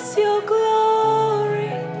 Show us your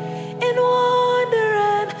glory. In wonder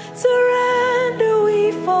and surrender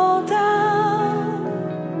we fall down.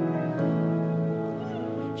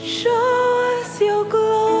 Show us your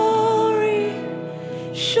glory.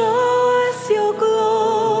 Show us your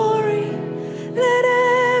glory. Let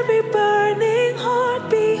every burning heart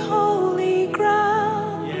be holy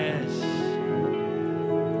ground. Yes.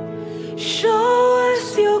 Show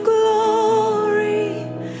us your glory.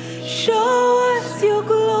 Show us your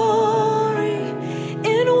glory.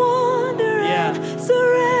 In wonder Yeah. and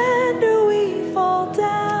surrender we fall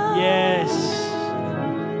down. Yes.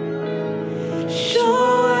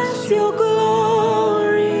 Show us your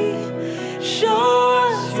glory. Show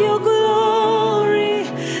us your glory.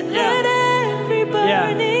 Let every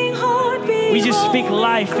burning heart be We just speak holy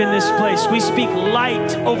life in this place. We speak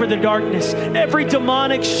light over the darkness. Every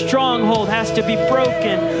demonic stronghold has to be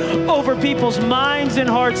broken over people's minds and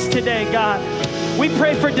hearts today, God. We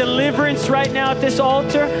pray for deliverance right now at this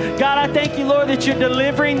altar. God, I thank you, Lord, that you're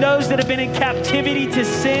delivering those that have been in captivity to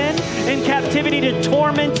sin, in captivity to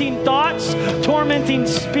tormenting thoughts, tormenting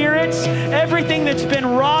spirits, everything that's been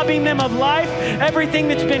robbing them of life, everything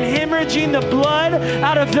that's been hemorrhaging the blood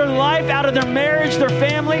out of their life, out of their marriage, their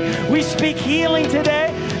family. We speak healing today.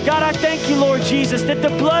 God, I thank you, Lord Jesus, that the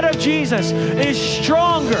blood of Jesus is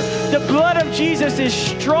stronger. The blood of Jesus is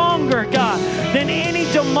stronger, God, than any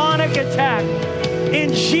demonic attack.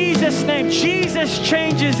 In Jesus' name, Jesus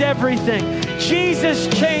changes everything. Jesus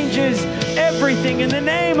changes everything in the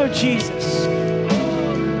name of Jesus.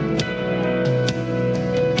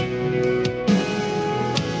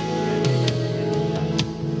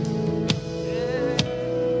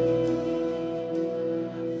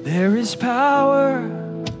 There is power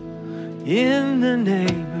in the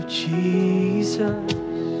name of Jesus.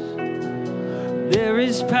 There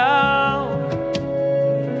is power.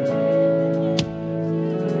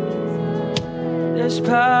 There's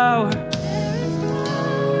power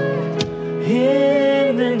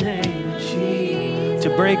in the name of Jesus. To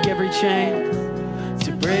break every chain,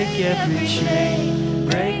 to break every chain,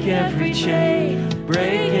 break every chain,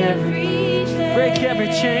 break every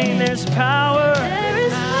chain. There's power. There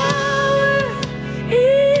is power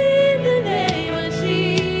in the name of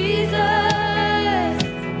Jesus.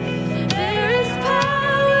 There is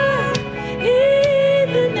power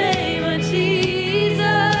in the name of Jesus.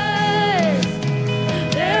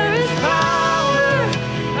 There is power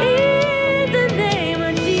in the name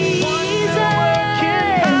of Jesus.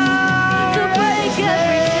 To break every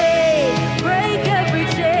chain, break every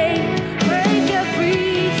chain, break every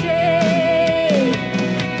chain.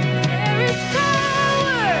 There is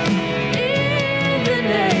power in the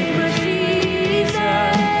name of Jesus.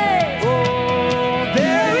 Oh,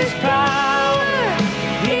 there is power.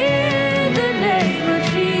 In the name of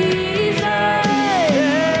Jesus.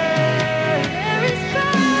 There is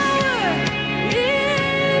power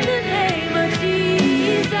in the name of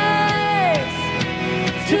Jesus.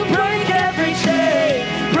 To break every chain,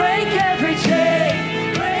 break every chain,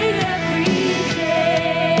 break every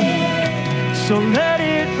chain. So let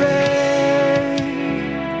it rain.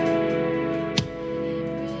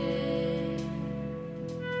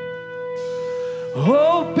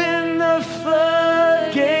 Open the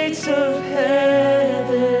floodgates of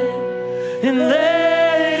heaven and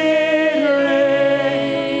let it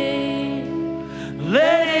rain.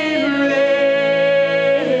 Let it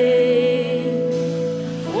rain.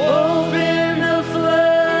 Open the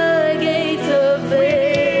floodgates of heaven.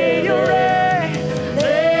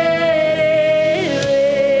 Let it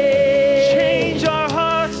rain. Change our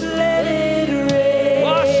hearts. Let it rain.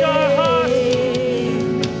 Wash our hearts.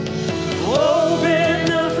 Open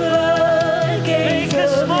the floodgates Make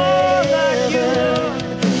us of more like you.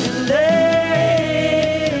 heaven. Let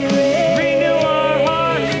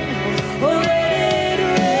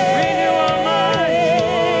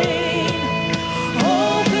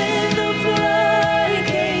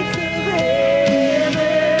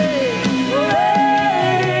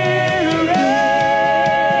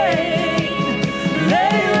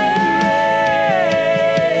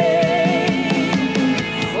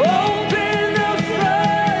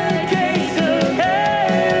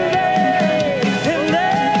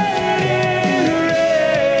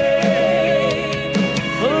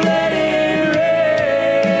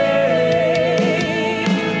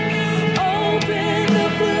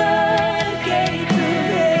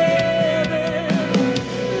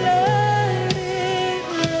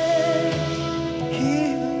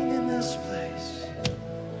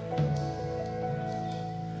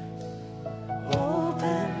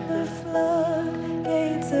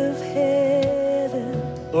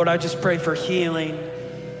Lord, I just pray for healing,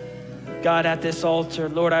 God, at this altar.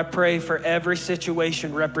 Lord, I pray for every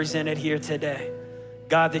situation represented here today.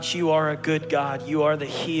 God, that you are a good God. You are the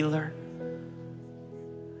healer.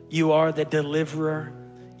 You are the deliverer.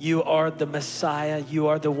 You are the Messiah. You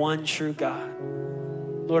are the one true God.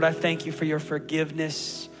 Lord, I thank you for your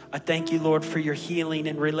forgiveness. I thank you, Lord, for your healing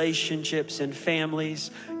in relationships and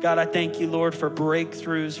families. God, I thank you, Lord, for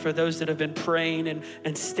breakthroughs for those that have been praying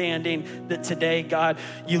and standing, that today, God,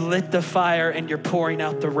 you lit the fire and you're pouring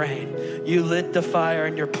out the rain. You lit the fire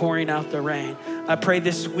and you're pouring out the rain. I pray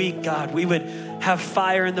this week, God, we would have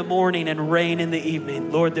fire in the morning and rain in the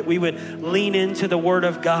evening. Lord, that we would lean into the word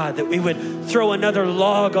of God, that we would throw another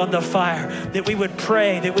log on the fire, that we would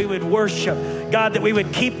pray, that we would worship. God, that we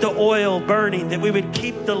would keep the oil burning, that we would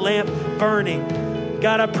keep the lamp burning.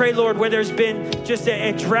 God, I pray, Lord, where there's been just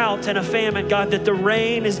a drought and a famine, God, that the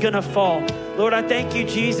rain is gonna fall. Lord, I thank you,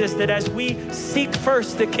 Jesus, that as we seek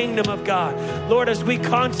first the kingdom of God, Lord, as we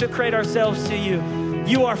consecrate ourselves to you,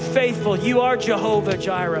 you are faithful. You are Jehovah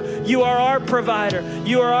Jireh. You are our provider.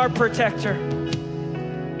 You are our protector.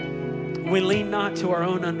 We lean not to our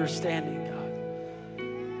own understanding, God.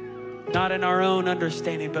 Not in our own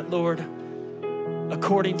understanding, but Lord,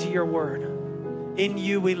 according to your word. In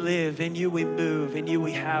you we live, in you we move, in you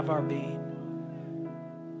we have our being.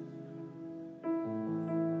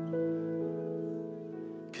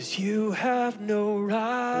 Because you have no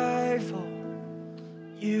rival.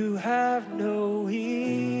 You have no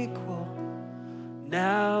equal,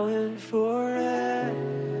 now and forever,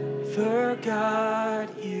 God,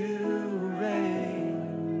 you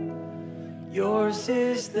reign. Yours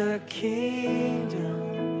is the kingdom,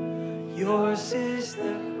 yours is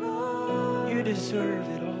the glory, you deserve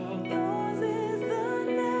it all. Yours is the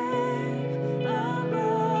name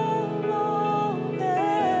above all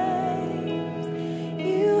names.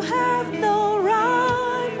 You have no rival.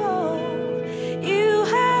 You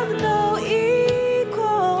have no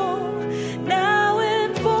equal, now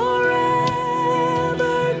and forever,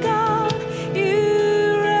 God,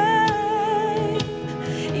 you reign.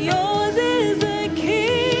 Yours is the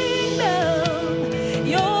kingdom,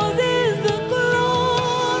 yours is the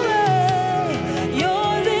glory,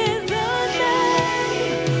 yours is the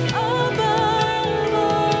name above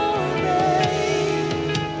all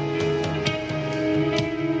names.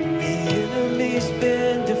 The enemy's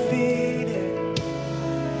been defeated.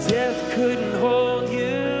 Death couldn't hold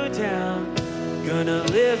you down. Gonna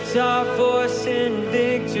lift our voice in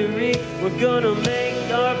victory. We're gonna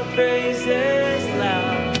make our praises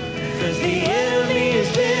loud. 'Cause the enemy has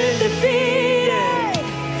been defeated,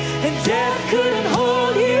 and death couldn't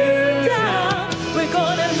hold you down. We're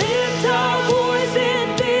gonna lift our voice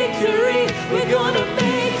in victory. We're gonna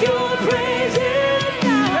make your praises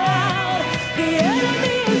loud. The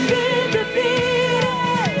enemy has been defeated,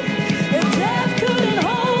 and death couldn't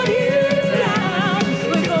hold you down.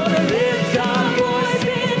 We're gonna lift our voice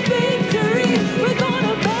in victory. We're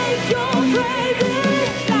gonna make your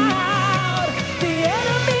praises loud. The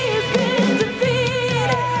enemy has been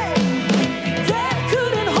defeated. Death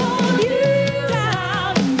couldn't hold you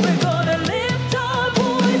down. We're gonna lift our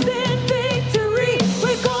voice in victory.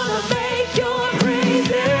 We're gonna make your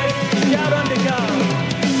praises. Shout unto God.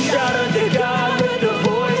 Shout unto God with the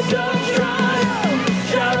voice of triumph.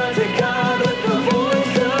 Shout unto God with the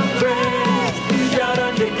voice of praise. Shout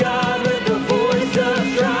unto God with the voice of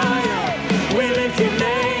triumph. We lift your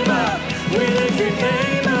name up. We lift your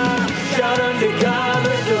name up. Shout unto God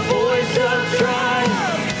with the voice of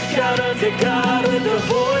triumph. Shout unto God with the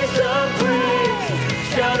voice of praise.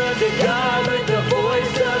 Shout unto God with the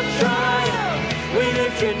voice of triumph. We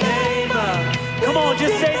lift your name up. Come on,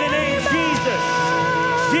 just say the name Jesus.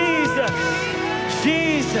 Jesus.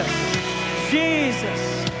 Jesus. Jesus.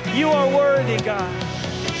 You are worthy, God.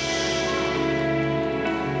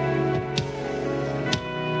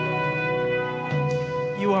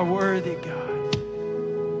 You are worthy, God.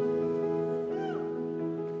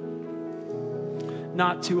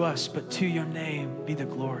 Not to us, but to your name be the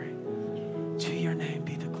glory. To your name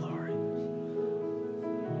be the glory.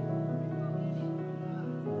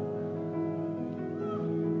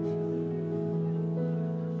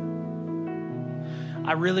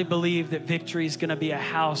 I really believe that Victory is going to be a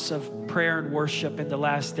house of prayer and worship in the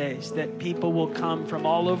last days, that people will come from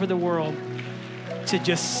all over the world to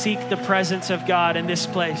just seek the presence of God in this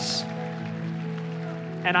place.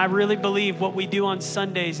 And I really believe what we do on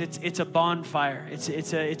Sundays, it's a bonfire.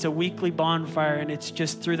 It's a weekly bonfire, and it's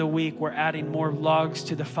just through the week we're adding more logs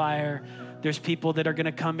to the fire. There's people that are going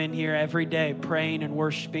to come in here every day praying and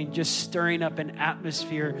worshiping, just stirring up an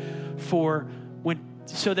atmosphere for when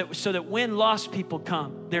so that when lost people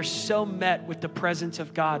come, they're so met with the presence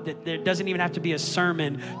of God that there doesn't even have to be a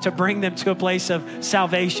sermon to bring them to a place of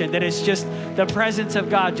salvation, that it's just the presence of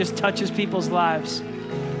God just touches people's lives.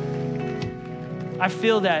 I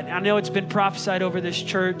feel that. I know it's been prophesied over this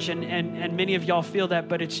church, and many of y'all feel that,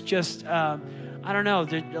 but it's just, I don't know,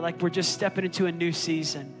 like we're just stepping into a new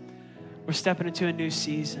season. We're stepping into a new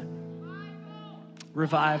season.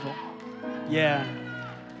 Revival. Yeah.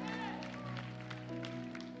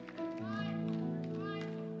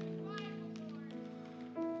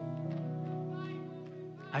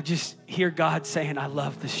 I just hear God saying, I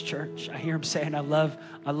love this church. I hear him saying, I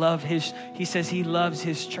love his, he says he loves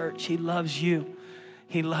his church. He loves you.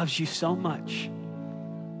 He loves you so much.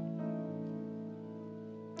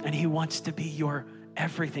 And he wants to be your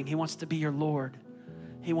everything. He wants to be your Lord.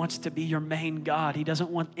 He wants to be your main God. He doesn't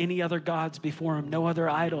want any other gods before him, no other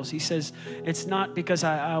idols. He says, it's not because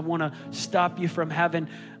I want to stop you from having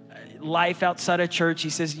life outside of church. He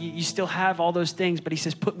says, you still have all those things, but he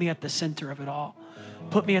says, put me at the center of it all.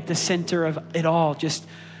 Put me at the center of it all. Just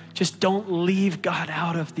don't leave God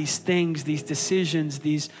out of these things, these decisions,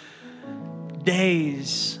 these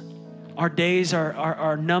days. Our days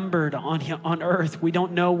are numbered on earth. We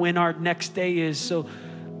don't know when our next day is, so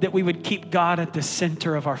that we would keep God at the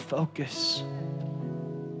center of our focus.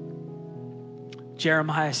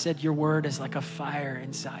 Jeremiah said, your word is like a fire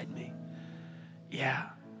inside me. Yeah.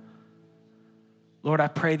 Lord, I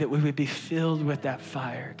pray that we would be filled with that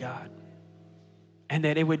fire, God. And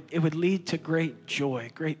that it would lead to great joy,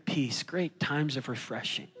 great peace, great times of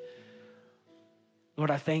refreshing. Lord,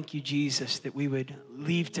 I thank you, Jesus, that we would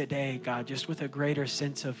leave today, God, just with a greater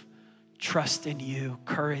sense of trust in you,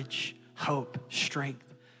 courage, hope, strength.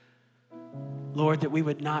 Lord, that we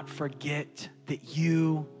would not forget that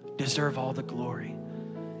you deserve all the glory.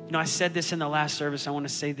 You know, I said this in the last service. I want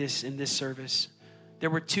to say this in this service. There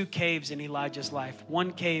were 2 caves in Elijah's life.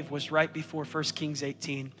 One cave was right before 1 Kings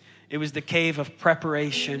 18. It was the cave of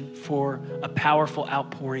preparation for a powerful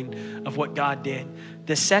outpouring of what God did.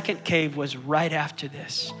 The second cave was right after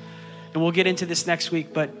this. And we'll get into this next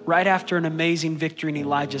week, but right after an amazing victory in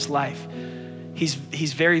Elijah's life, he's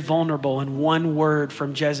very vulnerable, and one word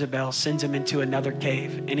from Jezebel sends him into another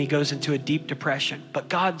cave, and he goes into a deep depression. But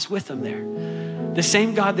God's with him there. The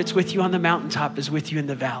same God that's with you on the mountaintop is with you in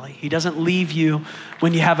the valley. He doesn't leave you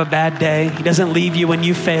when you have a bad day. He doesn't leave you when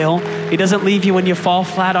you fail. He doesn't leave you when you fall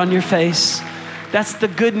flat on your face. That's the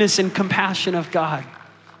goodness and compassion of God,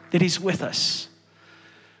 that he's with us.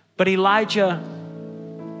 But Elijah,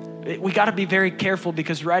 we got to be very careful,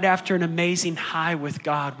 because right after an amazing high with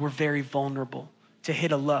God, we're very vulnerable to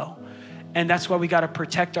hit a low. And that's why we got to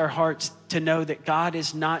protect our hearts to know that God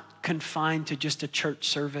is not confined to just a church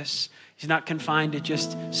service. He's not confined to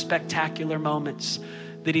just spectacular moments,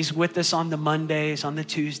 that he's with us on the Mondays, on the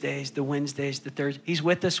Tuesdays, the Wednesdays, the Thursdays. He's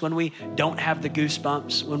with us when we don't have the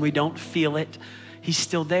goosebumps, when we don't feel it. He's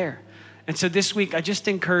still there. And so this week, I just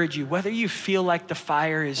encourage you, whether you feel like the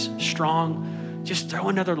fire is strong, just throw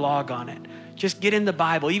another log on it. Just get in the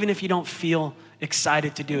Bible, even if you don't feel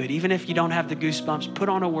excited to do it. Even if you don't have the goosebumps, put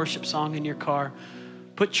on a worship song in your car.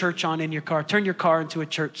 Put church on in your car. Turn your car into a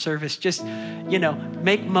church service. Just,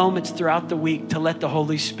 make moments throughout the week to let the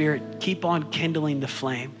Holy Spirit keep on kindling the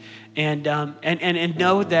flame. And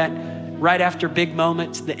know that right after big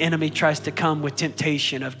moments, the enemy tries to come with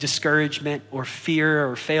temptation of discouragement or fear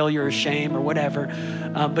or failure or shame or whatever.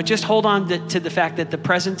 But just hold on to the fact that the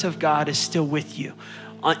presence of God is still with you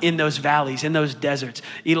in those valleys, in those deserts.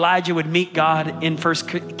 Elijah would meet God in 1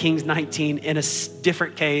 Kings 19 in a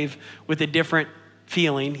different cave with a different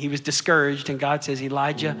feeling. He was discouraged, and God says,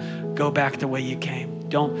 Elijah, go back the way you came.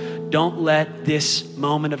 Don't let this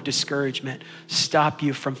moment of discouragement stop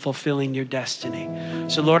you from fulfilling your destiny.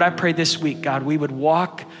 So Lord, I pray this week, God, we would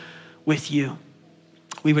walk with you.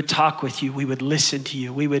 We would talk with you. We would listen to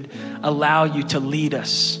you. We would allow you to lead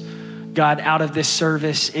us, God, out of this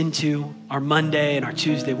service into our Monday and our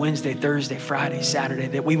Tuesday, Wednesday, Thursday, Friday, Saturday,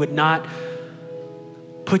 that we would not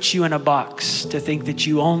put you in a box to think that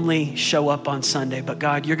you only show up on Sunday, but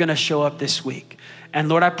God, you're going to show up this week. And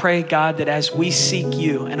Lord, I pray, God, that as we seek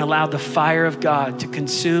you and allow the fire of God to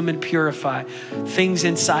consume and purify things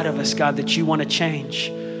inside of us, God, that you want to change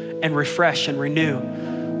and refresh and renew,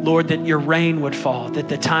 Lord, that your rain would fall, that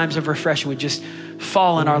the times of refreshing would just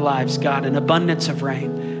fall in our lives, God, an abundance of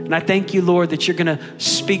rain. And I thank you, Lord, that you're going to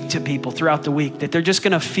speak to people throughout the week, that they're just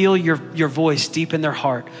going to feel your voice deep in their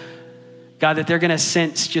heart. God, that they're going to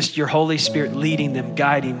sense just your Holy Spirit leading them,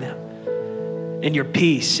 guiding them, and your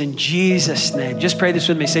peace. In Jesus' name. Just pray this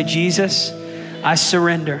with me. Say, Jesus, I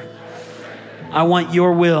surrender. I want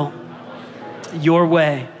your will, your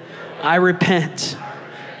way. I repent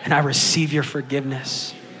and I receive your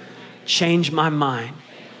forgiveness. Change my mind.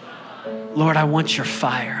 Lord, I want your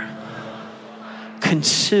fire.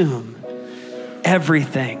 Consume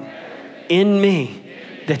everything in me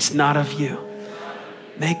that's not of you.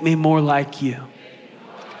 Make me more like you.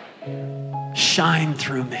 Shine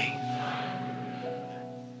through me.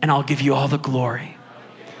 And I'll give you all the glory.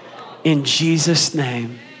 In Jesus'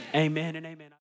 name, amen and amen.